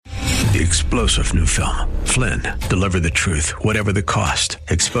The explosive new film, Flynn, deliver the truth, whatever the cost,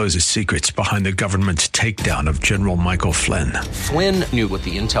 exposes secrets behind the government's takedown of General Michael Flynn. Flynn knew what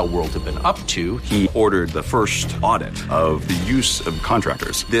the intel world had been up to. He ordered the first audit of the use of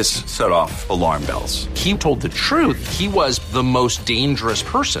contractors. This set off alarm bells. He told the truth. He was the most dangerous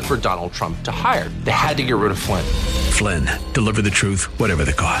person for Donald Trump to hire. They had to get rid of Flynn. Flynn, deliver the truth, whatever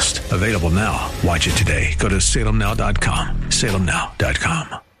the cost. Available now. Watch it today. Go to salemnow.com.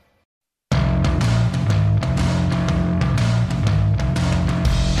 salemnow.com.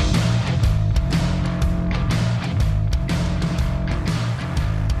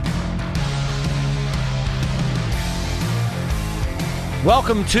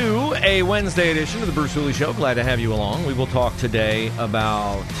 Welcome to a Wednesday edition of the Bruce Hooley Show. Glad to have you along. We will talk today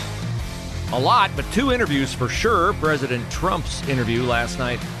about a lot, but two interviews for sure. President Trump's interview last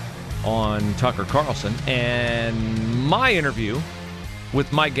night on Tucker Carlson and my interview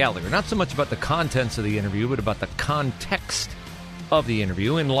with Mike Gallagher. Not so much about the contents of the interview, but about the context of the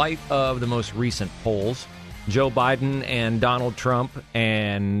interview in light of the most recent polls. Joe Biden and Donald Trump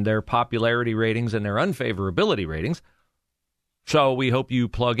and their popularity ratings and their unfavorability ratings. So we hope you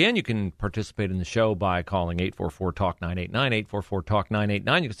plug in. You can participate in the show by calling 844-TALK-989,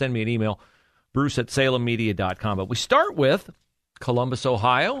 844-TALK-989. You can send me an email, bruce@salemmedia.com. But we start with Columbus,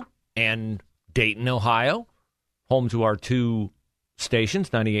 Ohio, and Dayton, Ohio, home to our two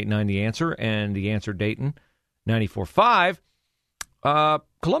stations, 98.9 The Answer and The Answer Dayton, 94.5.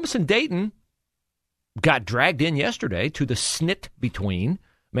 Columbus and Dayton got dragged in yesterday to the snit between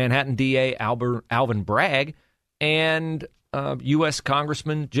Manhattan DA Alvin Bragg and U.S.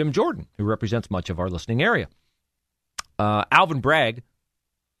 Congressman Jim Jordan, who represents much of our listening area. Alvin Bragg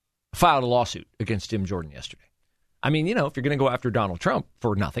filed a lawsuit against Jim Jordan yesterday. I mean, you know, if you're going to go after Donald Trump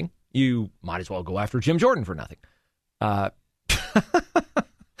for nothing, you might as well go after Jim Jordan for nothing. But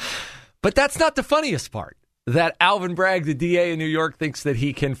that's not the funniest part, that Alvin Bragg, the DA in New York, thinks that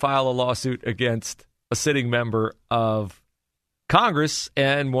he can file a lawsuit against a sitting member of Congress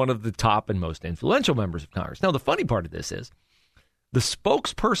and one of the top and most influential members of Congress. Now, the funny part of this is the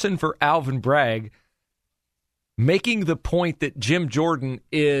spokesperson for Alvin Bragg making the point that Jim Jordan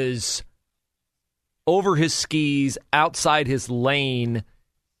is over his skis, outside his lane,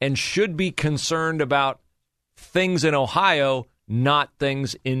 and should be concerned about things in Ohio, not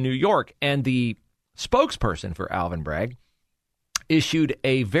things in New York. And the spokesperson for Alvin Bragg issued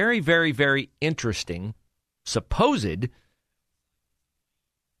a very, very, very interesting, supposed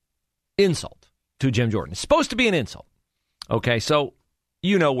insult to Jim Jordan. It's supposed to be an insult. Okay, so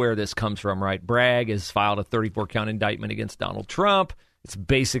you know where this comes from, right? Bragg has filed a 34-count indictment against Donald Trump. It's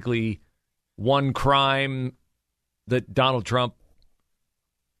basically one crime that Donald Trump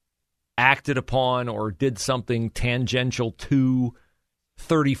acted upon or did something tangential to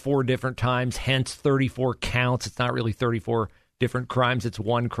 34 different times, hence 34 counts. It's not really 34 different crimes. It's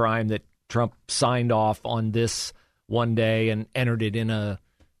one crime that Trump signed off on this one day and entered it in a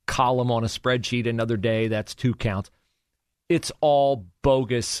column on a spreadsheet another day. That's 2 counts. It's all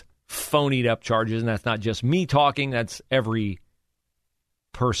bogus, phonied up charges, and that's not just me talking. That's every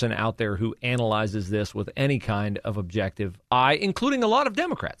person out there who analyzes this with any kind of objective eye, including a lot of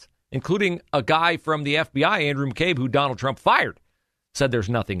Democrats, including a guy from the FBI, Andrew McCabe, who Donald Trump fired, said there's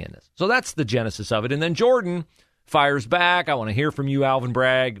nothing in this. So that's the genesis of it. And then Jordan fires back. I want to hear from you, Alvin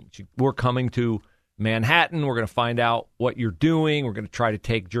Bragg. We're coming to Manhattan. We're going to find out what you're doing. We're going to try to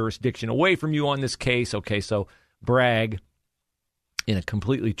take jurisdiction away from you on this case. Okay, so Bragg, in a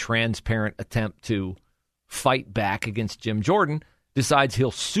completely transparent attempt to fight back against Jim Jordan, decides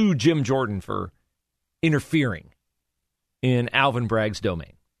he'll sue Jim Jordan for interfering in Alvin Bragg's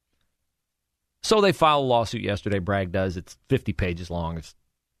domain. So they file a lawsuit yesterday. Bragg does. It's 50 pages long. It's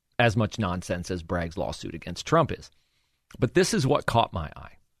as much nonsense as Bragg's lawsuit against Trump is. But this is what caught my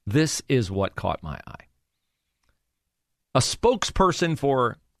eye. This is what caught my eye. A spokesperson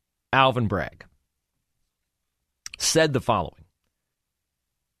for Alvin Bragg said the following: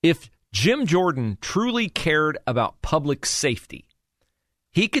 if Jim Jordan truly cared about public safety,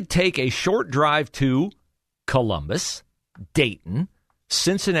 he could take a short drive to Columbus, Dayton,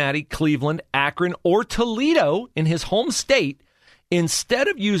 Cincinnati, Cleveland, Akron, or Toledo in his home state instead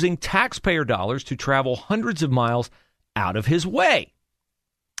of using taxpayer dollars to travel hundreds of miles out of his way.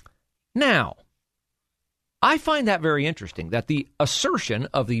 Now, I find that very interesting, that the assertion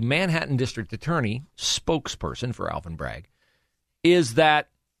of the Manhattan District Attorney, spokesperson for Alvin Bragg, is that,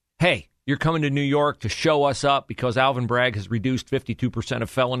 hey, you're coming to New York to show us up because Alvin Bragg has reduced 52% of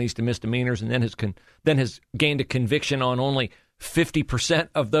felonies to misdemeanors and then has gained a conviction on only 50%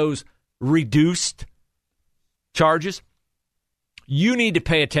 of those reduced charges. You need to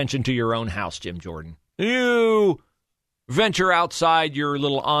pay attention to your own house, Jim Jordan. You venture outside your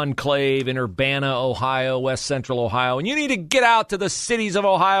little enclave in Urbana, Ohio, West Central Ohio, and you need to get out to the cities of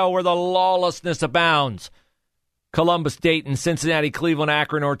Ohio where the lawlessness abounds. Columbus, Dayton, Cincinnati, Cleveland,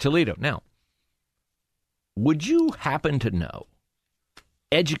 Akron, or Toledo. Now, would you happen to know,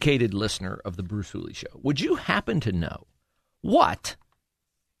 educated listener of the Bruce Hooley Show, would you happen to know what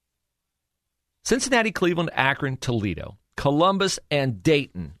Cincinnati, Cleveland, Akron, Toledo, Columbus, and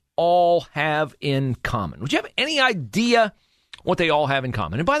Dayton all have in common? Would you have any idea what they all have in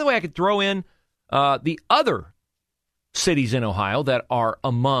common? And by the way, I could throw in the other cities in Ohio that are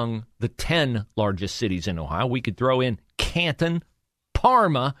among the 10 largest cities in Ohio. We could throw in Canton,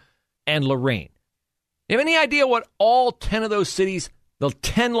 Parma, and Lorain. You have any idea what all 10 of those cities, the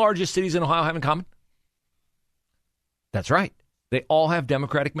 10 largest cities in Ohio, have in common? That's right. They all have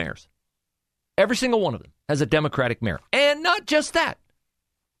Democratic mayors. Every single one of them has a Democratic mayor. And not just that.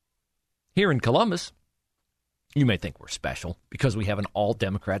 Here in Columbus, you may think we're special because we have an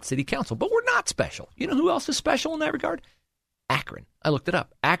all-Democrat city council, but we're not special. You know who else is special in that regard? Akron. I looked it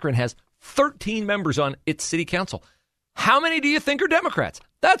up. Akron has 13 members on its city council. How many do you think are Democrats?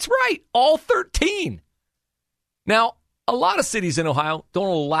 That's right, all 13. Now, a lot of cities in Ohio don't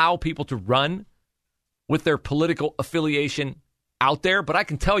allow people to run with their political affiliation out there, but I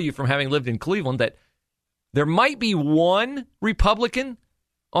can tell you from having lived in Cleveland that there might be one Republican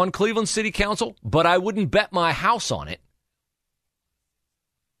on Cleveland City Council, but I wouldn't bet my house on it.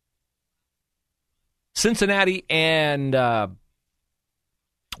 Cincinnati and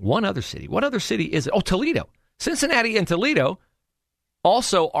one other city. What other city is it? Oh, Toledo. Cincinnati and Toledo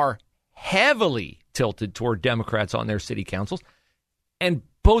also are heavily tilted toward Democrats on their city councils. And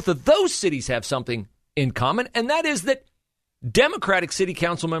both of those cities have something in common, and that is that Democratic city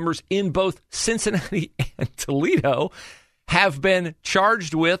council members in both Cincinnati and Toledo have been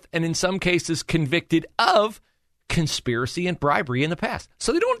charged with, and in some cases convicted of, conspiracy and bribery in the past.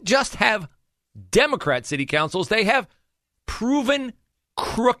 So they don't just have Democrat city councils, they have proven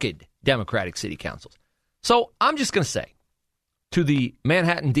crooked Democratic city councils. So I'm just going to say to the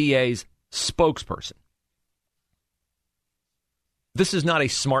Manhattan DA's spokesperson, this is not a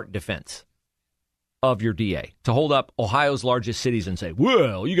smart defense of your DA to hold up Ohio's largest cities and say,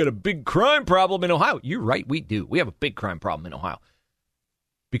 well, you got a big crime problem in Ohio. You're right, we do. We have a big crime problem in Ohio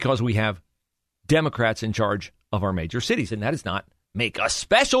because we have Democrats in charge of our major cities. And that does not make us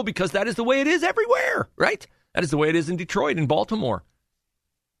special because that is the way it is everywhere, right? That is the way it is in Detroit, in Baltimore,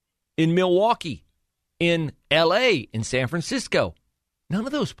 in Milwaukee, in L.A., in San Francisco. None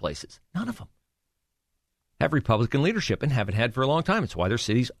of those places, none of them, have Republican leadership and haven't had for a long time. It's why their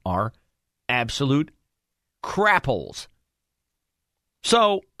cities are absolute crap holes.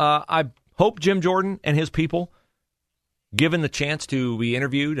 So I hope Jim Jordan and his people, given the chance to be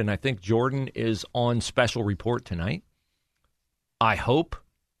interviewed, and I think Jordan is on special report tonight, I hope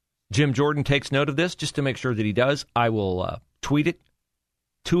Jim Jordan takes note of this just to make sure that he does. I will tweet it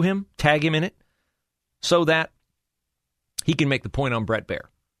to him, tag him in it, so that he can make the point on Brett Baer.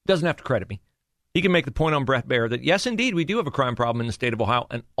 Doesn't have to credit me. He can make the point on Brett Baer that, yes, indeed, we do have a crime problem in the state of Ohio,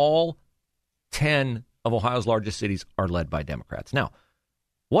 and all 10 of Ohio's largest cities are led by Democrats. Now,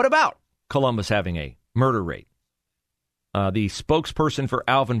 what about Columbus having a murder rate? The spokesperson for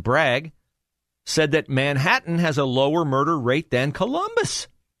Alvin Bragg said that Manhattan has a lower murder rate than Columbus.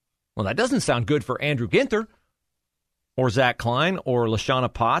 Well, that doesn't sound good for Andrew Ginther or Zach Klein or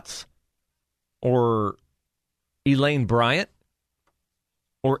LaShawna Potts or Elaine Bryant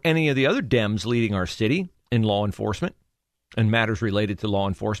or any of the other Dems leading our city in law enforcement and matters related to law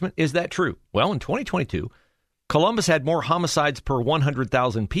enforcement. Is that true? Well, in 2022, Columbus had more homicides per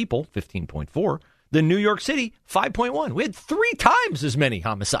 100,000 people, 15.4, than New York City, 5.1. We had 3 times as many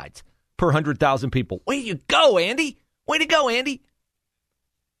homicides per 100,000 people. Way to go, Andy. Way to go, Andy.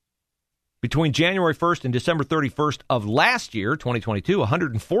 Between January 1st and December 31st of last year, 2022,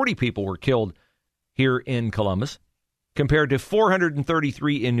 140 people were killed here in Columbus, compared to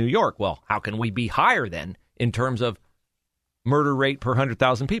 433 in New York. Well, how can we be higher then in terms of murder rate per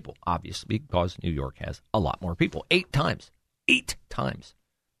 100,000 people? Obviously, because New York has a lot more people. 8 times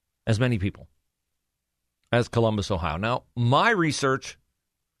as many people as Columbus, Ohio. Now, my research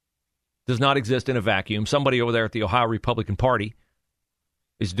does not exist in a vacuum. Somebody over there at the Ohio Republican Party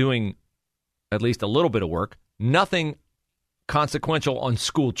is doing at least a little bit of work. Nothing consequential on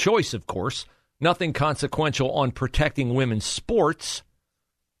school choice, of course. Nothing consequential on protecting women's sports.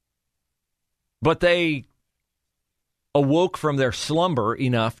 But they awoke from their slumber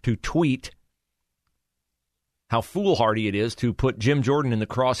enough to tweet how foolhardy it is to put Jim Jordan in the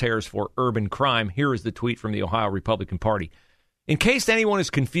crosshairs for urban crime. Here is the tweet from the Ohio Republican Party. In case anyone is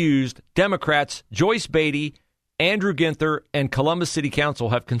confused, Democrats Joyce Beatty, Andrew Ginther, and Columbus City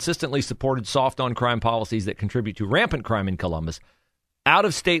Council have consistently supported soft-on-crime policies that contribute to rampant crime in Columbus.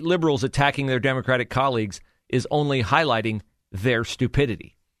 Out-of-state liberals attacking their Democratic colleagues is only highlighting their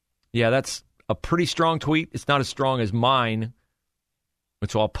stupidity. Yeah, that's a pretty strong tweet. It's not as strong as mine,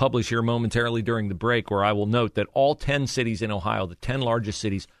 which I'll publish here momentarily during the break, where I will note that all 10 cities in Ohio, the 10 largest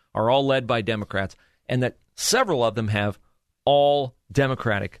cities, are all led by Democrats, and that several of them have all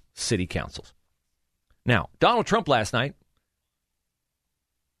Democratic city councils. Now, Donald Trump last night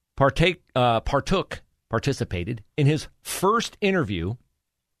participated in his first interview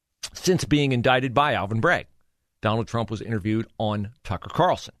since being indicted by Alvin Bragg. Donald Trump was interviewed on Tucker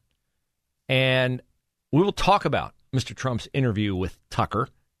Carlson. And we will talk about Mr. Trump's interview with Tucker.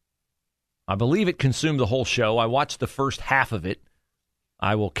 I believe it consumed the whole show. I watched the first half of it.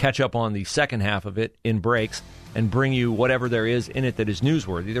 I will catch up on the second half of it in breaks and bring you whatever there is in it that is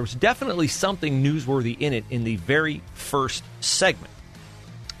newsworthy. There was definitely something newsworthy in it in the very first segment.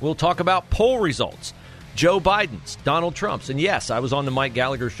 We'll talk about poll results, Joe Biden's, Donald Trump's. And yes, I was on the Mike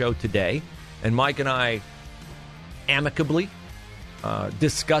Gallagher show today, and Mike and I amicably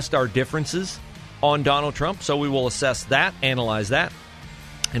discussed our differences on Donald Trump. So we will assess that, analyze that,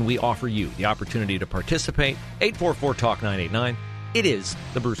 and we offer you the opportunity to participate. 844-TALK-989. It is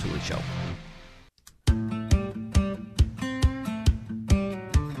the Bruce Hooley Show.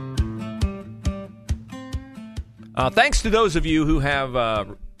 Thanks to those of you who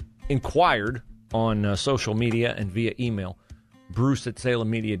have inquired on social media and via email,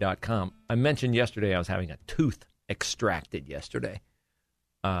 bruce@salemmedia.com. I mentioned yesterday I was having a tooth extracted yesterday.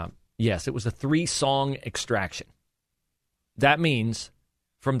 Yes, it was a 3-song extraction. That means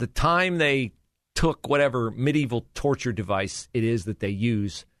from the time they took whatever medieval torture device it is that they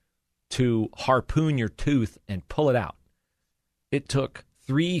use to harpoon your tooth and pull it out, it took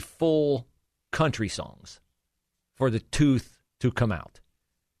 3 full country songs for the tooth to come out.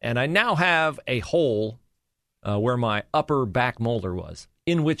 And I now have a hole where my upper back molar was,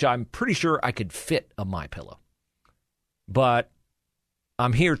 in which I'm pretty sure I could fit a MyPillow. But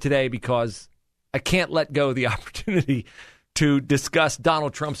I'm here today because I can't let go of the opportunity to discuss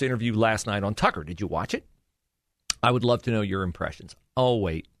Donald Trump's interview last night on Tucker. Did you watch it? I would love to know your impressions. Oh,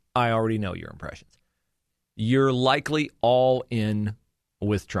 wait, I already know your impressions. You're likely all in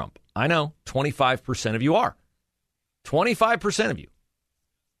with Trump. I know, 25% of you are. 25% of you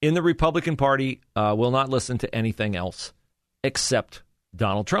in the Republican Party will not listen to anything else except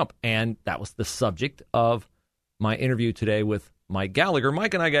Donald Trump. And that was the subject of my interview today with Mike Gallagher.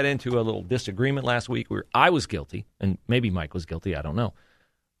 Mike and I got into a little disagreement last week where I was guilty, and maybe Mike was guilty, I don't know,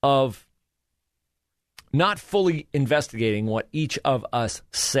 of not fully investigating what each of us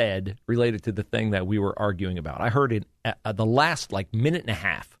said related to the thing that we were arguing about. I heard it at the last minute and a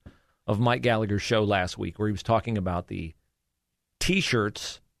half of Mike Gallagher's show last week where he was talking about the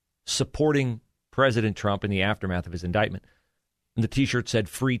T-shirts supporting President Trump in the aftermath of his indictment. And the T-shirt said,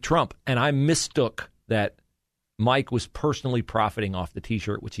 "Free Trump." And I mistook that Mike was personally profiting off the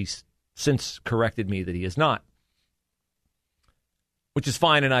T-shirt, which he's since corrected me that he is not, which is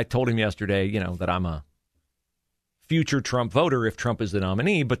fine. And I told him yesterday, that I'm a future Trump voter if Trump is the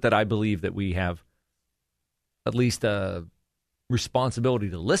nominee, but that I believe that we have at least a responsibility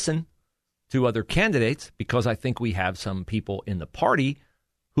to listen to other candidates, because I think we have some people in the party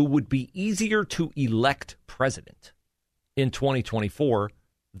who would be easier to elect president in 2024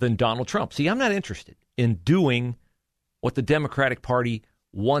 than Donald Trump. See, I'm not interested in doing what the Democratic Party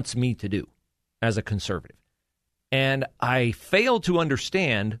wants me to do as a conservative. And I fail to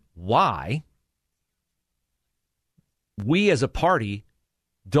understand why we as a party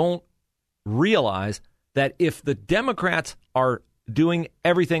don't realize that if the Democrats are doing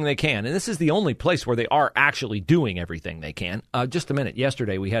everything they can, and this is the only place where they are actually doing everything they can. Just a minute.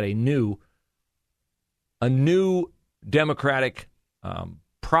 Yesterday we had a new Democratic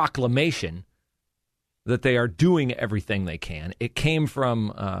proclamation that they are doing everything they can. It came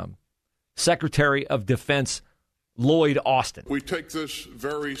from Secretary of Defense Lloyd Austin. We take this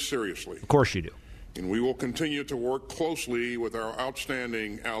very seriously. Of course you do. And we will continue to work closely with our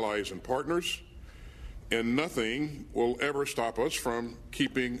outstanding allies and partners, and nothing will ever stop us from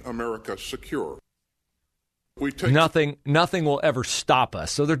keeping America secure. Nothing will ever stop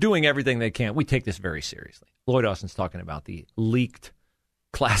us. So they're doing everything they can. We take this very seriously. Lloyd Austin's talking about the leaked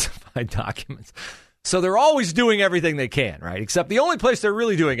classified documents. So they're always doing everything they can, right? Except the only place they're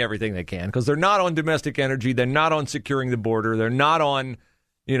really doing everything they can, because they're not on domestic energy, they're not on securing the border, they're not on,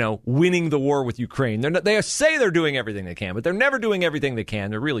 winning the war with Ukraine. They say they're doing everything they can, but they're never doing everything they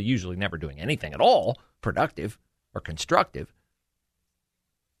can. They're really usually never doing anything at all productive or constructive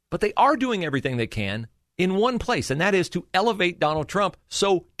But they are doing everything they can in one place, and that is to elevate Donald Trump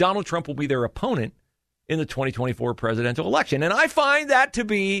so Donald Trump will be their opponent in the 2024 presidential election. And I find that to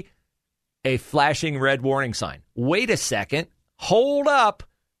be a flashing red warning sign. Wait a second. Hold up.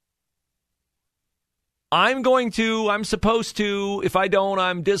 I'm supposed to, if I don't,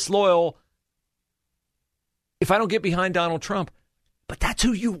 I'm disloyal. If I don't get behind Donald Trump, but that's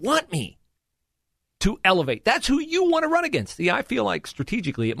who you want me to elevate. That's who you want to run against. See, I feel like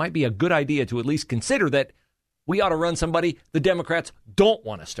strategically it might be a good idea to at least consider that we ought to run somebody the Democrats don't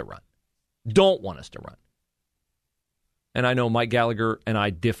want us to run. And I know Mike Gallagher and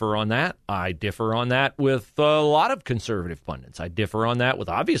I differ on that. I differ on that with a lot of conservative pundits. I differ on that with,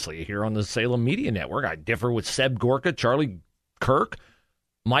 obviously, here on the Salem Media Network. I differ with Seb Gorka, Charlie Kirk,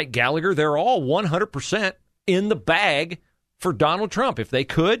 Mike Gallagher. They're all 100% in the bag for Donald Trump. If they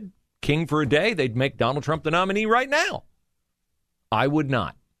could, king for a day, they'd make Donald Trump the nominee right now. I would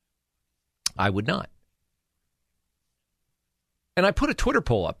not. And I put a Twitter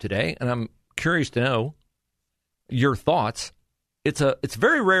poll up today, and I'm curious to know your thoughts. It's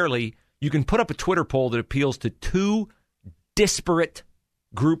very rarely you can put up a Twitter poll that appeals to two disparate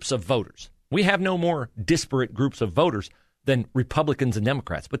groups of voters. We have no more disparate groups of voters than Republicans and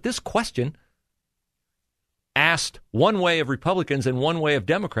Democrats. But this question asked one way of Republicans and one way of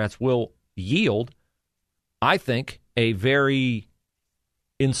Democrats will yield, I think, a very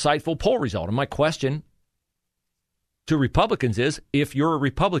insightful poll result. And my question to Republicans is, if you're a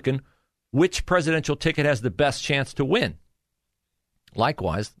Republican, which presidential ticket has the best chance to win?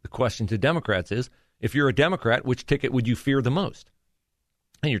 Likewise, the question to Democrats is, if you're a Democrat, which ticket would you fear the most?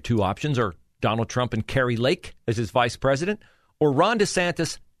 And your two options are Donald Trump and Kari Lake as his vice president, or Ron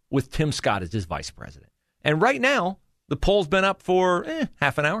DeSantis with Tim Scott as his vice president. And right now, the poll's been up for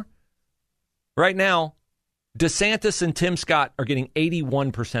half an hour. Right now, DeSantis and Tim Scott are getting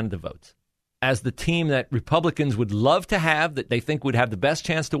 81% of the votes as the team that Republicans would love to have, that they think would have the best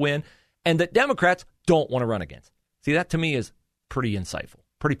chance to win, and that Democrats don't want to run against. See, that to me is pretty insightful,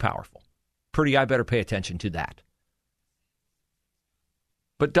 pretty powerful, I better pay attention to that.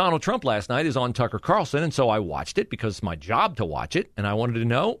 But Donald Trump last night is on Tucker Carlson, and so I watched it because it's my job to watch it, and I wanted to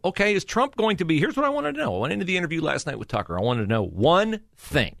know, okay, is Trump going to be, here's what I wanted to know. I went into the interview last night with Tucker. I wanted to know one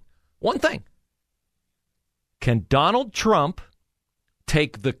thing. Can Donald Trump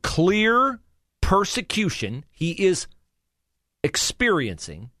take the clear persecution he is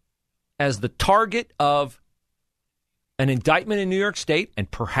experiencing as the target of an indictment in New York State and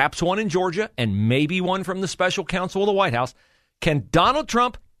perhaps one in Georgia and maybe one from the special counsel of the White House? Can Donald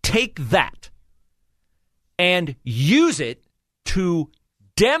Trump take that and use it to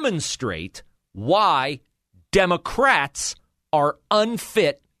demonstrate why Democrats are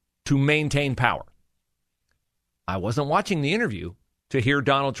unfit to maintain power? I wasn't watching the interview to hear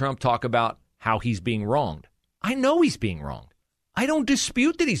Donald Trump talk about how he's being wronged. I know he's being wronged. I don't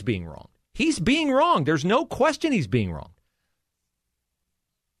dispute that he's being wronged. He's being wronged. There's no question he's being wronged.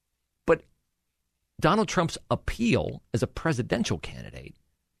 But Donald Trump's appeal as a presidential candidate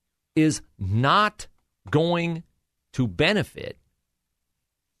is not going to benefit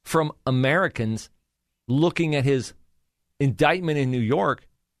from Americans looking at his indictment in New York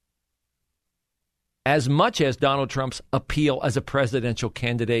as much as Donald Trump's appeal as a presidential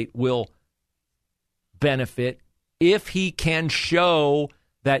candidate will benefit if he can show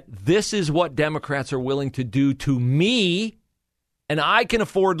that this is what Democrats are willing to do to me, and I can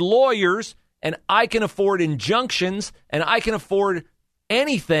afford lawyers, and I can afford injunctions, and I can afford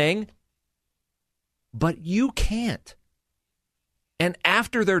anything, but you can't. And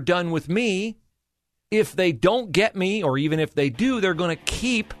after they're done with me, if they don't get me, or even if they do, they're going to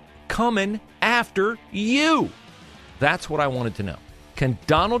keep coming after you. That's what I wanted to know. Can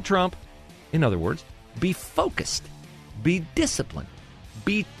Donald Trump, in other words, be focused, be disciplined,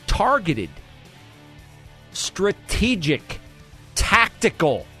 be targeted, strategic,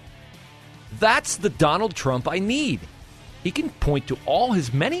 tactical? That's the Donald Trump I need. He can point to all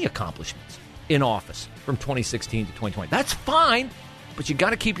his many accomplishments in office from 2016 to 2020. That's fine, but you got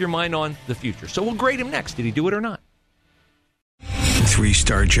to keep your mind on the future. So we'll grade him next. Did he do it or not?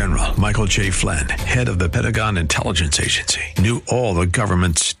 3-star General Michael J. Flynn, head of the Pentagon Intelligence Agency, knew all the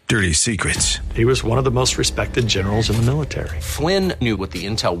government's dirty secrets. He was one of the most respected generals in the military. Flynn knew what the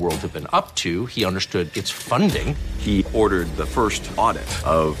intel world had been up to. He understood its funding. He ordered the first audit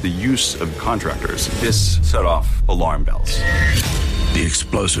of the use of contractors. This set off alarm bells. The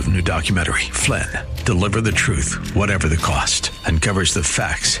explosive new documentary, Flynn, Deliver the Truth, Whatever the Cost, uncovers the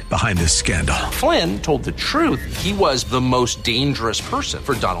facts behind this scandal. Flynn told the truth. He was the most dangerous person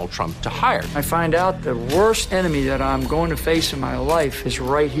for Donald Trump to hire. I find out the worst enemy that I'm going to face in my life is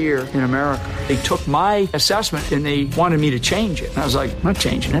right here in America. They took my assessment and they wanted me to change it. And I was like, I'm not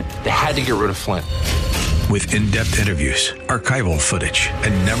changing it. They had to get rid of Flynn. With in-depth interviews, archival footage,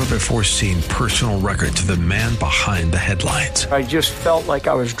 and never-before-seen personal records of the man behind the headlines. I just felt like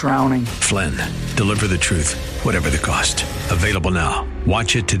I was drowning. Flynn, Deliver the Truth, Whatever the Cost. Available now.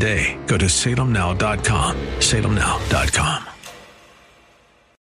 Watch it today. Go to salemnow.com. salemnow.com.